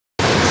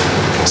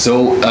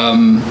So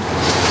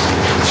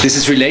this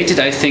is related,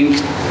 I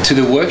think, to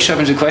the workshop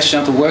and to the question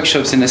of the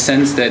workshops, in the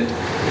sense that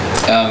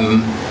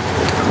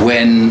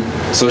when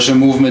social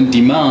movement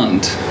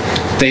demand,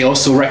 they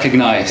also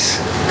recognize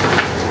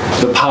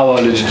the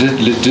power,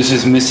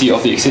 legitimacy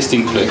of the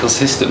existing political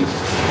system.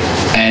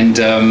 And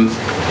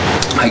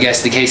I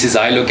guess the cases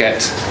I look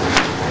at,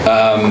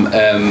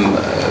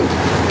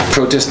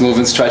 protest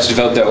movements try to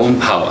develop their own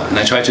power, and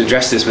I try to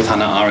address this with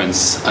Hannah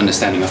Arendt's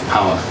understanding of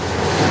power.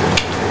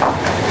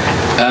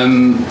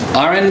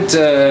 Arendt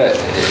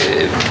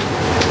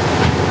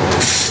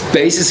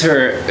bases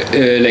her,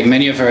 like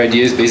many of her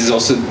ideas, bases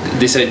also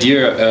this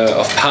idea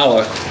of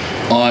power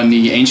on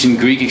the ancient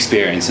Greek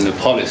experience in the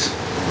polis.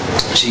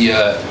 She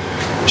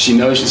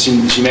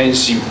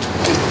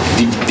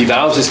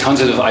develops this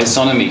concept of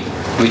isonomy,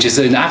 which is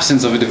an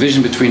absence of a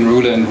division between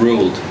ruler and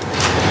ruled.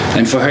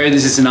 And for her,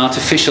 this is an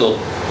artificial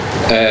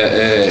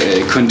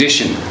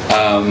condition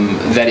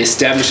that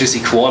establishes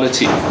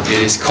equality.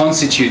 It is a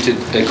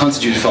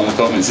constituted form of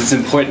governance. It's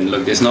important.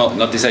 Look, there's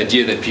not this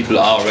idea that people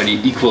are already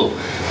equal.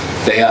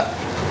 They are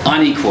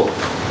unequal.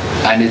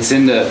 And it's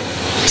in the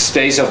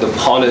space of the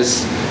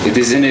polis, it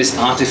is in this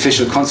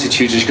artificial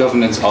constituted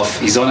governance of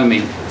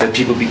isonomy that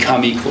people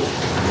become equal.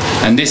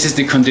 And this is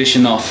the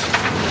condition of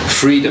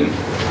freedom.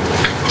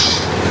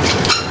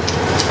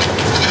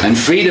 And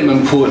freedom,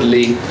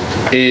 importantly,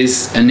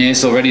 is, and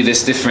there's already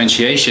this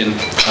differentiation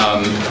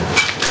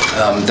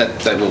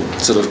that will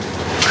sort of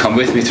come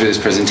with me through this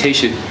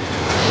presentation.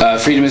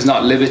 Freedom is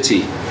not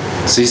liberty.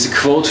 So it's a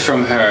quote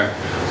from her.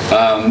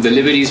 The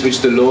liberties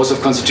which the laws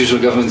of constitutional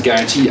government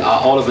guarantee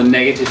are all of a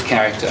negative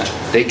character.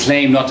 They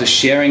claim not a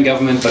share in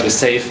government, but a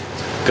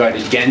safeguard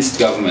against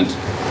government.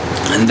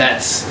 And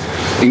that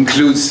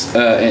includes,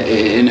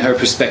 in her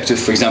perspective,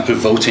 for example,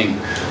 voting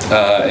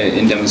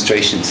in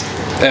demonstrations.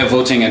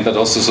 Voting, but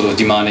also sort of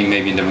demanding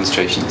maybe in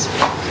demonstrations.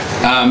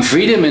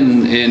 Freedom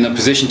in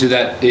opposition to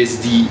that is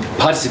the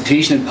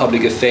participation in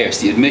public affairs,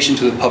 the admission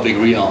to the public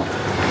realm.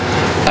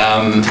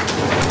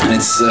 And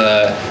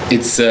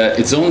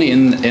it's only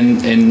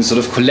in sort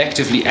of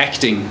collectively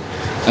acting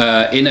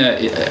in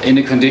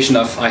a condition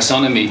of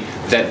isonomy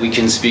that we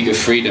can speak of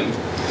freedom.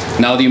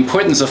 Now, the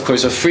importance, of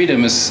course, of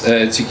freedom is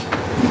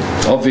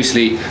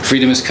obviously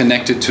freedom is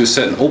connected to a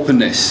certain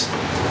openness.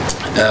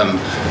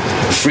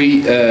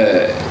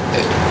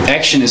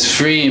 Action is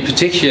free, in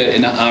particular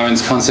in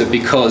Arendt's concept,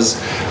 because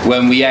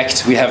when we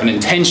act, we have an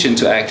intention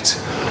to act,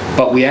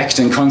 but we act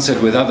in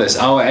concert with others.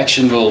 Our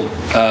action will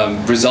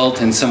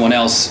result in someone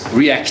else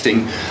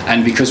reacting,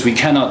 and because we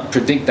cannot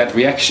predict that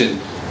reaction,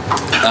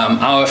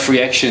 our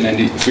free action and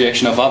the free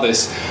action of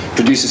others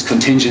produces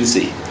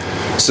contingency.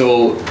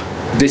 So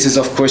this is,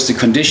 of course, the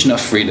condition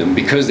of freedom,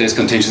 because there's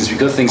contingency,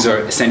 because things are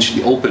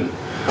essentially open.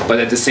 But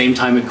at the same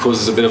time, it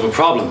causes a bit of a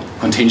problem.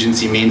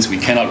 Contingency means we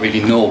cannot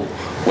really know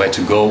where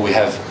to go. We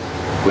have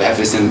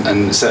this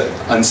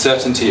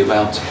uncertainty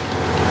about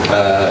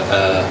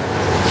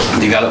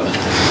development.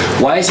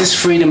 Why is this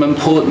freedom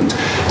important?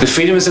 The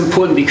freedom is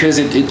important because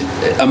it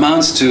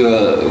amounts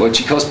to what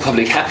she calls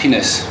public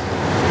happiness.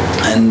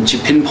 And she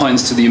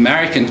pinpoints to the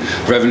American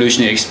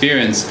revolutionary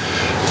experience,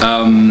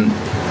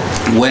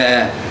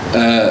 where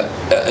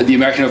the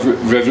American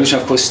Revolution,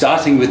 of course,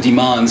 starting with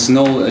demands,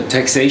 no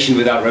taxation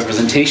without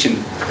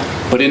representation.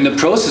 But in the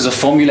process of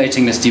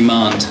formulating this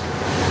demand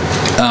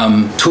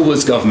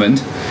towards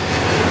government,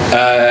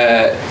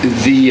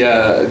 the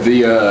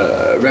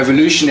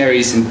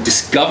revolutionaries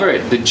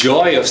discovered the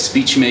joy of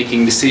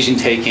speech-making,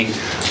 decision-taking,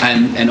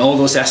 and all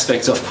those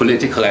aspects of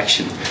political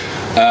action.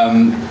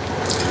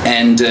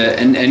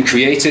 And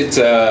created,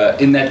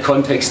 in that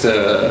context,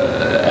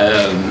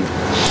 a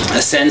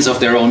sense of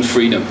their own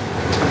freedom.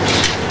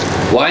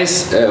 Why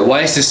is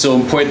this so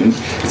important?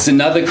 It's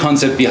another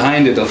concept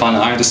behind it of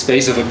Hannah Arendt, the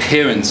space of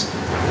appearance,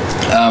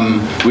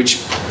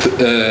 which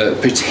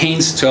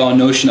pertains to our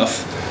notion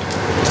of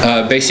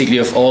basically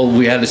of all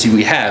reality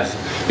we have.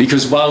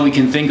 Because while we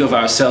can think of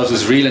ourselves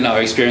as real and our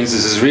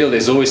experiences as real,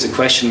 there's always a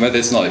question whether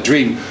it's not a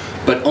dream.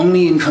 But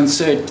only in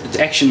concerted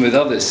action with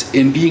others,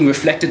 in being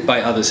reflected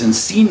by others and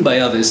seen by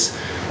others,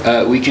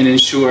 we can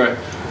ensure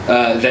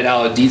that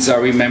our deeds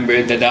are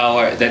remembered, that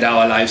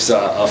our lives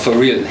are for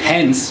real.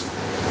 Hence,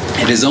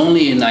 it is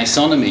only in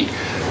isonomy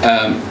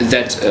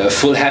that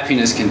full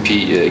happiness can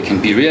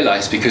be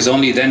realized, because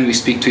only then we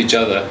speak to each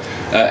other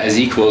as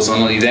equals.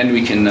 Only then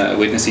we can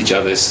witness each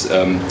other's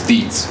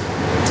deeds.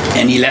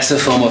 Any lesser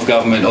form of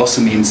government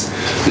also means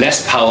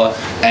less power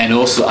and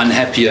also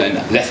unhappier and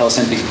less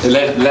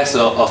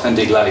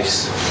authentic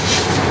lives.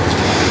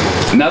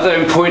 Another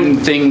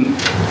important thing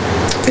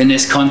in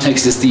this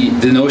context is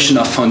the notion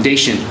of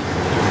foundation.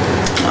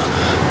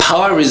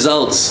 Power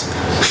results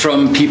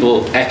from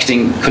people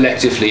acting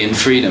collectively in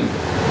freedom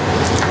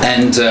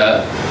and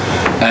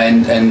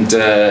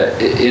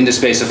in the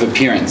space of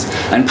appearance.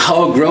 And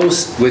power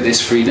grows with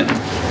this freedom.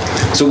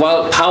 So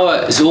while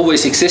power is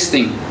always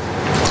existing,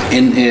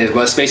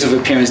 well, space of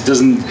appearance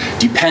doesn't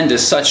depend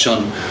as such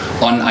on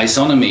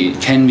isonomy.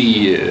 It can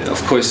be,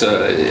 of course,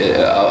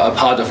 a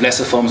part of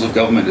lesser forms of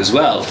government as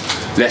well,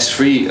 less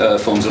free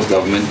forms of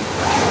government.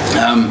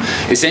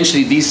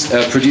 Essentially, these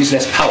produce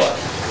less power.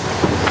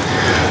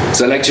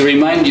 So I'd like to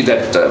remind you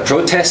that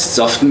protests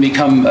often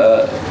become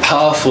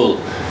powerful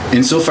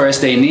insofar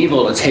as they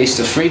enable a taste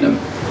of freedom.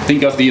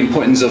 Think of the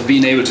importance of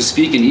being able to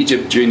speak in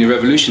Egypt during the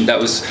revolution. That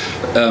was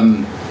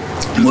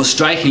most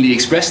strikingly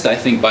expressed, I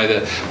think,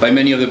 by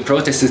many of the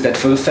protesters, that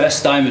for the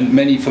first time,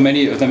 for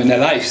many of them in their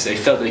lives, they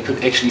felt they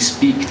could actually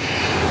speak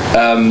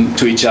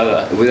to each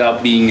other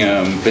without being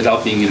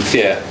in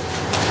fear.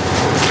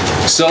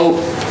 So,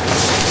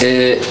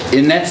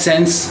 in that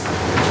sense,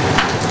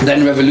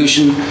 then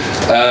revolution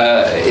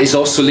is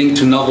also linked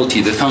to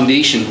novelty, the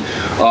foundation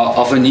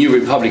of a new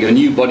republic, a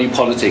new body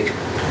politic.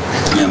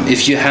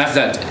 If you have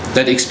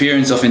that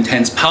experience of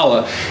intense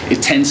power,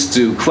 it tends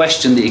to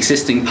question the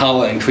existing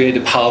power and create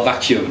a power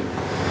vacuum.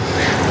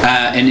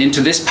 And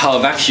into this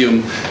power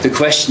vacuum, the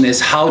question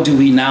is, how do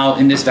we now,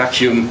 in this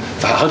vacuum,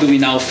 how do we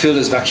now fill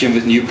this vacuum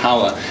with new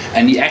power?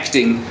 And the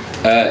acting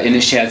in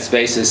a shared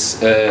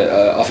spaces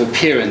of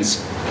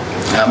appearance,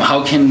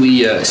 how can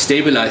we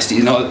stabilize the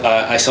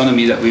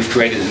isonomy that we've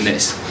created in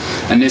this?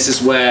 And this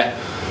is where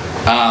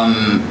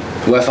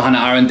for Hannah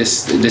Arendt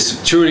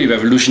this truly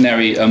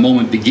revolutionary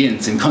moment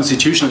begins, in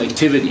constitutional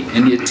activity,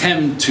 in the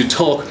attempt to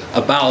talk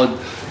about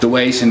the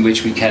ways in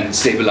which we can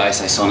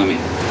stabilize isonomy.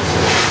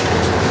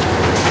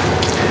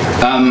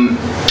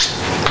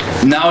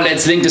 Now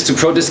let's link this to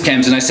protest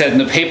camps. And I said in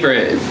the paper,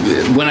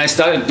 when I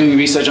started doing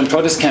research on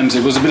protest camps,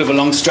 it was a bit of a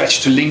long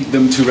stretch to link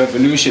them to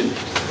revolution.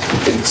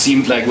 It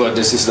seemed like, well,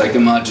 this is like a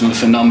marginal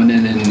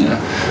phenomenon in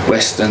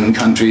Western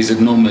countries. It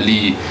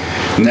normally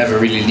never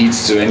really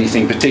leads to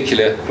anything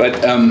particular.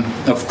 But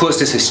of course,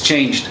 this has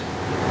changed.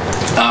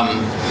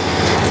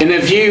 In a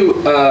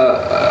view,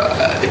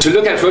 to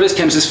look at protest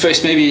camps is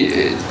first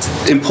maybe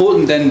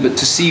important then, but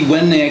to see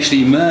when they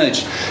actually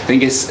emerged. I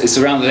think it's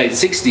around the late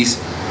 60s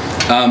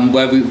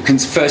where we can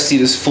first see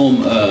this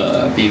form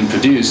being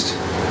produced.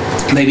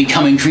 They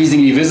become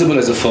increasingly visible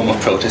as a form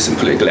of protest and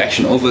political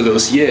action over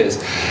those years.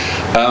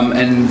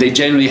 And they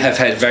generally have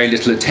had very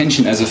little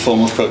attention as a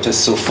form of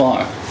protest so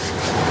far.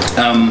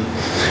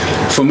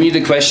 For me,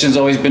 the question has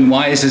always been,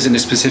 why is this in a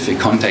specific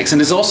context? And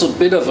there's also a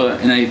bit of a,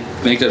 and I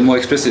make that more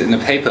explicit in the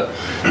paper,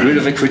 a bit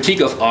of a critique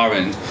of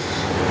Arendt,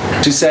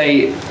 to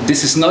say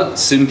this is not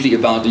simply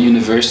about the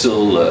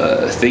universal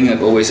thing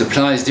that always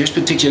applies. There's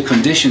particular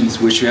conditions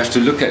which we have to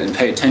look at and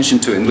pay attention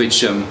to, in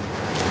which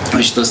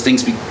those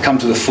things come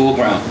to the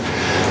foreground.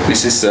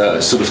 This is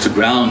sort of to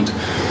ground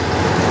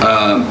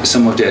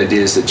some of the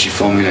ideas that she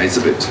formulates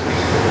a bit.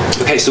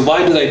 Okay, so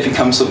why do they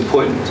become so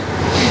important?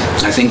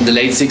 I think the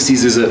late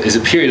 60s is a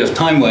period of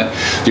time where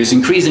there's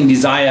increasing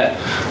desire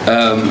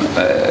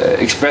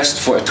expressed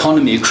for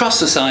autonomy across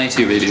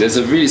society, really. There's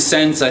a real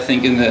sense, I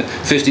think, in the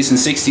 50s and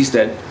 60s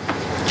that,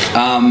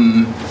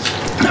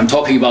 I'm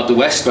talking about the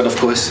West, but of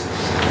course,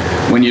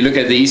 when you look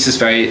at the East, it's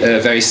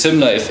very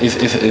similar,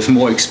 if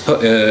more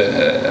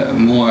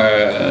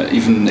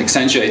even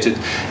accentuated,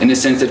 in the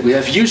sense that we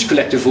have huge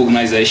collective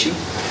organization,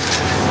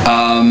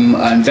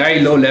 and very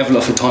low level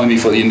of autonomy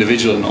for the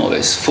individual in all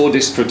this, for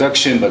this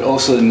production, but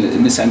also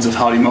in the sense of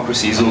how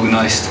democracy is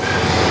organized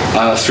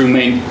through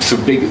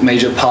big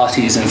major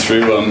parties and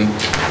through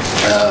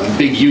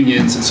big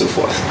unions and so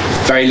forth.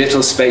 Very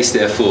little space,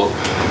 therefore,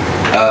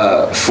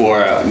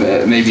 for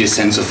maybe a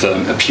sense of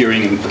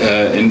appearing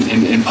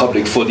in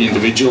public for the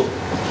individual.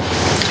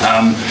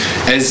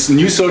 As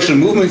new social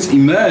movements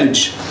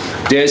emerge,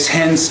 there's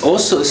hence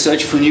also a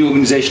search for new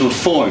organizational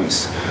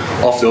forms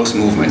of those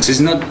movements. It's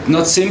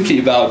not simply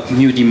about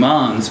new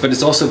demands, but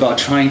it's also about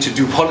trying to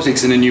do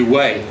politics in a new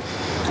way.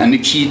 And the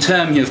key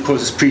term here, of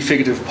course, is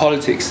prefigurative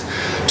politics,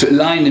 to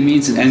align the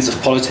means and ends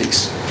of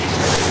politics.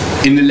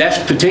 In the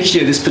left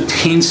particularly, this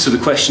pertains to the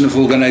question of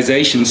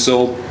organization.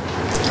 So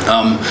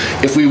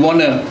if we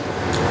want to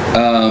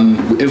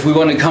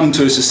come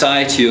to a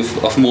society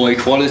of more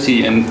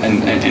equality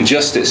and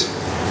justice,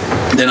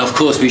 then of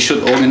course we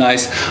should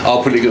organize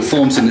our political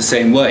forms in the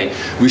same way.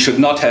 We should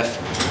not have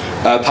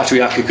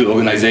patriarchal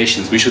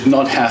organizations. We should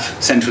not have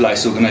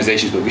centralized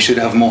organizations, but we should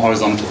have more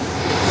horizontal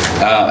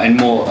and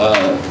more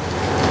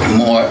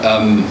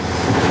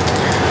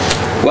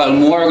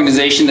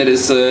organization that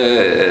is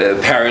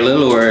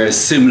parallel or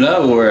similar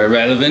or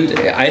relevant,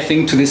 I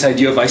think, to this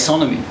idea of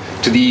isonomy,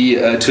 to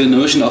a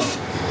notion of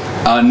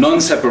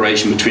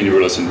non-separation between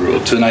rulers and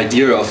ruled, to an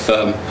idea of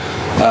a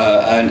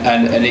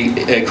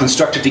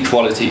constructed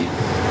equality.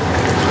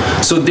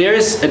 So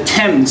there's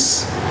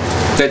attempts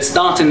that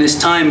start in this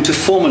time to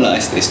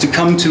formalize this, to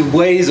come to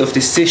ways of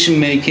decision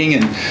making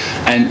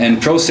and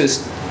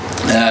processes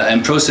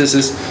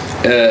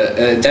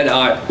that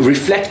are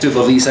reflective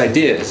of these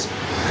ideas.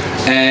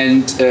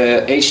 And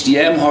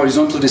HDM,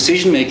 horizontal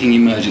decision making,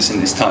 emerges in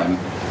this time.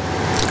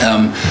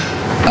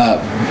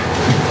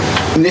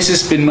 And this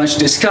has been much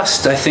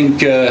discussed, I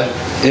think,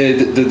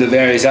 the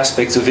various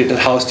aspects of it and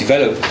how it's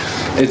developed.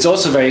 It's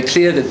also very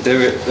clear that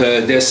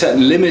there are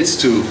certain limits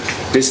to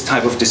this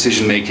type of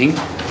decision making,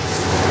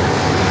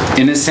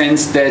 in a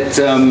sense that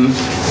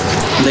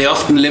they're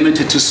often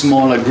limited to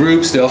smaller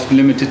groups, they're often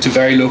limited to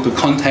very local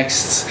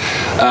contexts,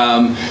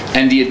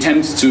 and the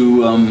attempts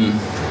to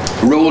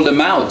roll them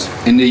out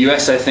in the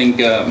US, I think,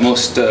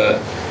 most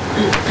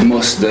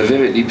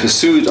vividly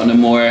pursued on a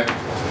more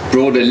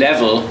broader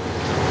level,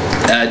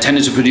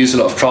 tended to produce a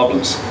lot of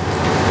problems.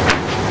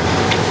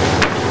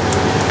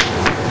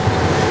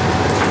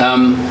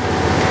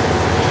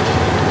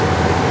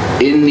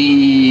 In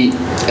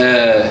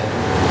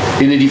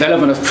the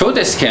development of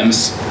protest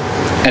camps,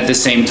 at the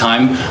same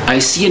time, I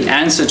see an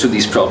answer to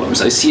these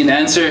problems. I see an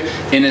answer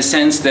in a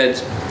sense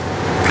that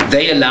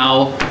they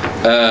allow,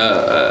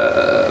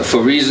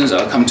 for reasons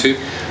I'll come to,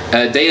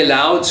 they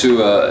allow to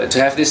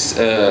have this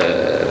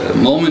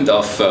moment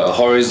of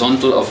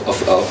horizontal, of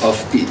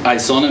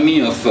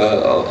isonomy,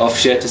 of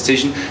shared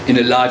decision in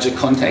a larger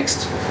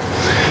context.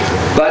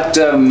 But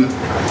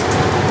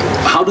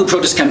how do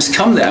protest camps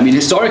come there? I mean,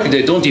 historically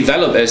they don't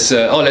develop as,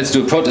 oh, let's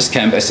do a protest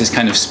camp as this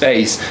kind of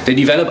space. They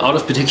develop out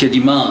of particular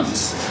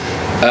demands.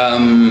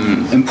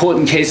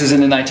 Important cases in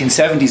the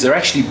 1970s are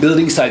actually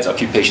building sites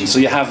occupations. So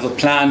you have a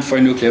plan for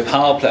a nuclear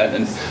power plant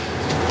and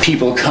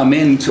people come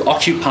in to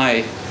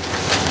occupy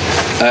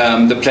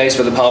the place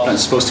where the power plant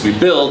is supposed to be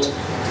built,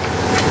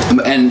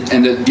 and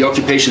the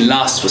occupation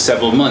lasts for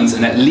several months,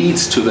 and that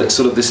leads to that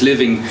sort of this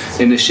living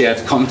in a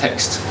shared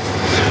context.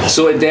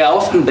 So they are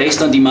often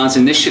based on demands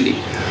initially,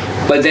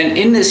 but then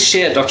in this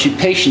shared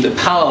occupation, the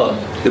power,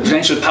 the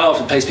potential power of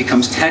the place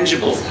becomes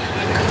tangible.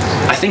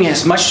 I think it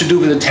has much to do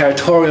with the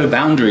territorial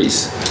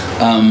boundaries.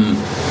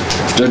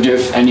 I don't know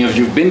if any of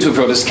you have been to a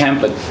protest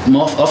camp, but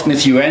more often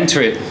if you enter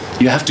it,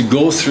 you have to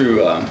go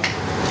through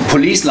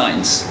police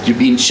lines. You're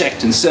being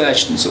checked and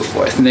searched and so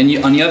forth. And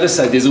then on the other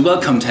side, there's a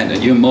welcome tent,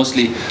 and you're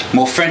mostly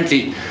more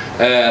friendly.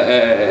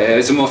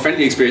 It's a more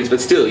friendly experience,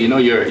 but still, you know,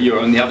 you're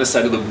on the other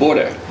side of the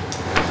border.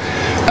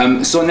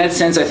 So in that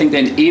sense, I think they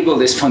enable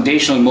this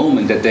foundational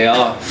moment that they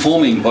are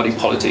forming body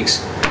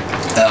politics.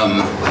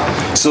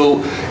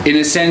 So in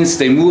a sense,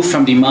 they move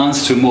from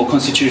demands to more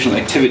constitutional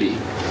activity.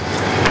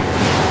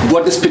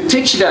 What is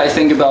particular, I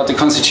think, about the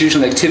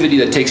constitutional activity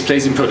that takes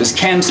place in protest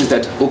camps is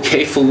that,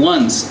 okay, for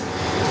once,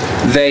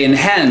 they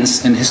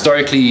enhance, and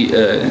historically,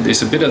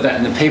 there's a bit of that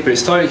in the paper,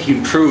 historically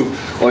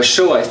improve or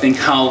show, I think,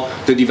 how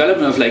the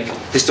development of like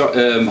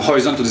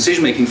horizontal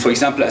decision making, for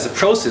example, as a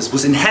process,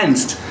 was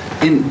enhanced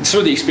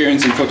through the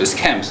experience in protest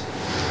camps.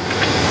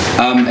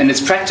 And it's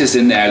practiced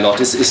in there a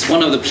lot. It's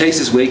one of the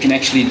places where you can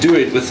actually do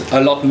it with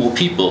a lot more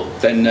people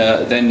than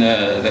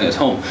at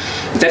home.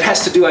 That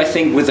has to do, I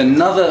think, with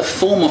another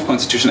form of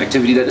constitutional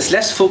activity that is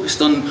less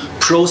focused on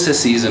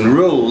processes and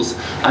rules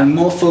and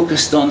more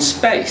focused on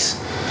space.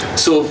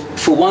 So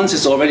for once,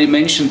 it's already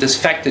mentioned this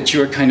fact that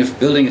you're kind of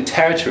building a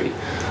territory,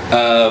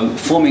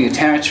 forming a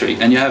territory,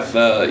 and you have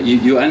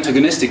you're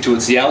antagonistic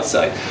towards the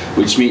outside,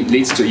 which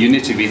leads to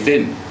unity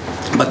within.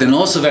 But then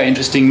also very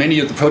interesting, many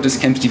of the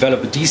protest camps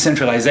develop a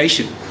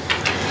decentralization.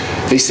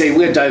 They say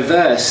we're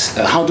diverse.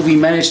 How do we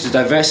manage the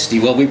diversity?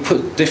 Well, we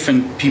put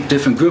different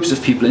groups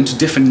of people into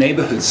different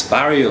neighborhoods,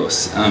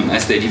 barrios,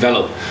 as they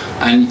develop.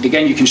 And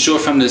again, you can show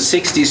from the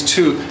 60s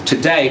to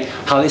today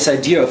how this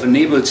idea of a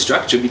neighborhood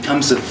structure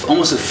becomes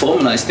almost a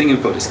formalized thing in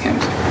protest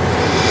camps.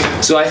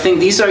 So I think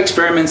these are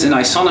experiments in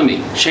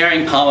isonomy,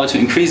 sharing power to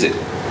increase it.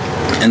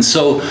 And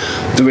so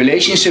the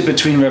relationship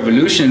between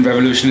revolution and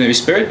revolutionary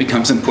spirit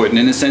becomes important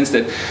in the sense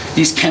that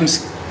these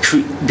camps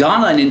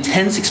garner an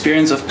intense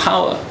experience of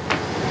power.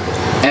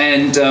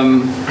 And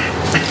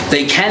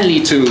they can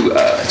lead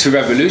to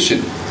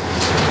revolution.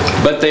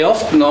 But they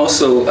often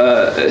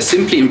also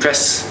simply impress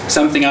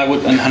something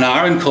Hannah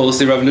Arendt calls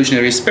the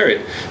revolutionary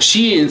spirit.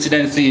 She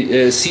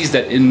incidentally sees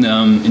that in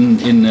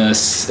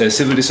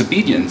civil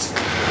disobedience,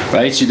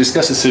 right? She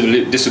discusses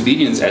civil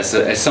disobedience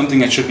as something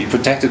that should be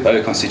protected by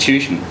the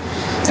Constitution.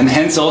 And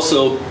hence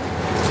also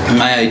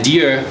my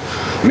idea,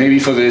 maybe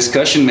for the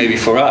discussion, maybe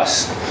for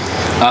us.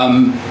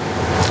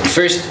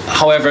 First,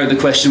 however, the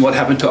question, what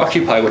happened to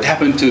Occupy? What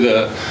happened to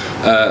the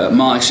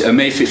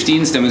May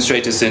 15th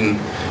demonstrators in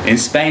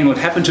Spain? What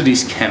happened to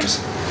these camps?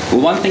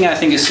 Well, one thing I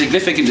think is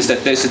significant is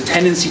that there's a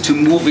tendency to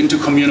move into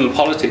communal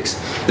politics,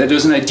 that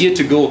there's an idea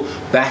to go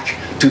back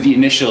to the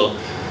initial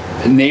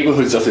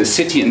neighborhoods of the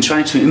city and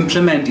try to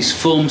implement these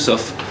forms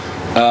of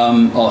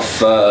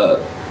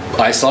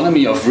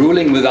isonomy, of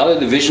ruling without a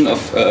division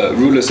of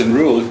rulers and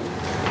ruled,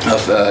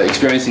 of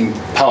experiencing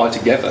power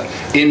together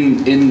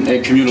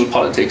in communal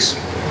politics.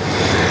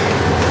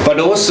 But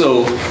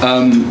also,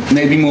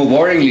 maybe more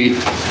worryingly,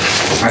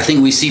 I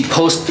think we see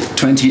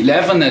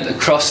post-2011 that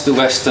across the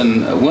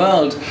Western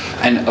world,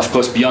 and of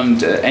course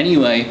beyond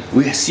anyway,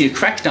 we see a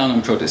crackdown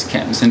on protest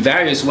camps in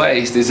various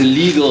ways. There's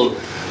legal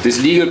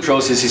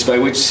processes by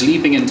which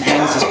sleeping in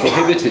tents is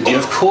prohibited. You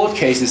have court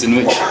cases in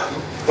which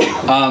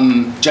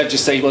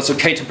judges say, well, it's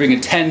okay to bring a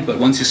tent, but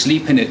once you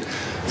sleep in it,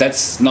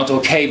 that's not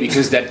okay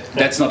because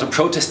that's not a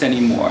protest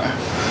anymore.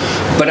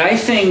 But I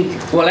think,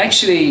 well,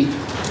 actually,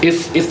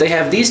 if they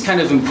have these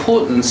kind of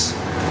importance,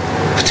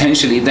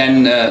 potentially,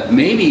 then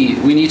maybe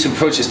we need to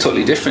approach this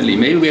totally differently.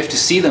 Maybe we have to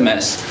see them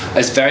as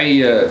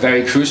very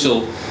very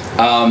crucial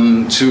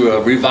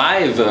to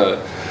revive,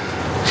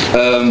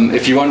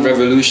 if you want,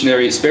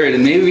 revolutionary spirit,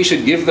 and maybe we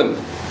should give them,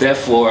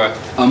 therefore,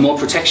 more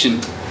protection.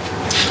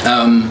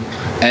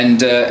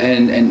 And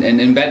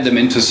embed them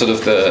into sort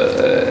of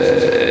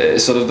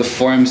the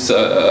forms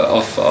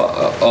of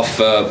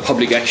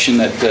public action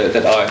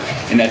that are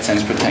in that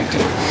sense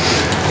protected.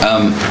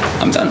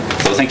 I'm done.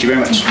 So thank you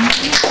very much.